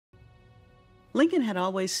Lincoln had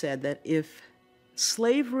always said that if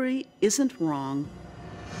slavery isn't wrong,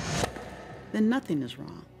 then nothing is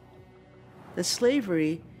wrong. That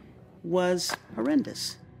slavery was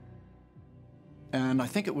horrendous. And I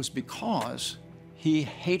think it was because he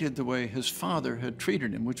hated the way his father had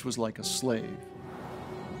treated him, which was like a slave.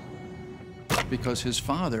 Because his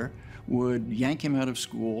father would yank him out of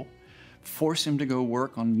school, force him to go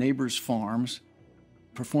work on neighbors' farms,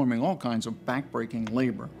 performing all kinds of backbreaking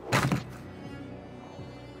labor.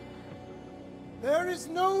 There is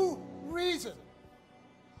no reason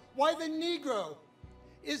why the Negro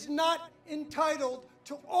is not entitled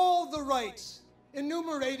to all the rights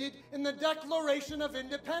enumerated in the Declaration of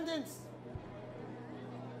Independence.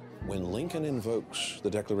 When Lincoln invokes the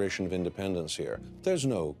Declaration of Independence here, there's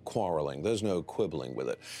no quarreling, there's no quibbling with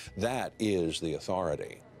it. That is the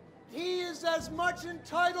authority. He is as much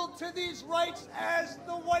entitled to these rights as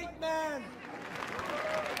the white man.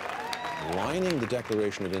 Lining the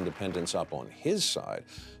Declaration of Independence up on his side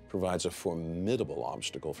provides a formidable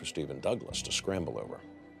obstacle for Stephen Douglas to scramble over.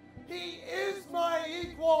 He is my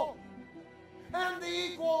equal, and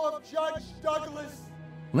the equal of Judge Douglas.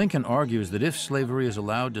 Lincoln argues that if slavery is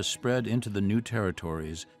allowed to spread into the new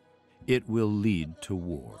territories, it will lead to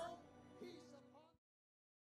war.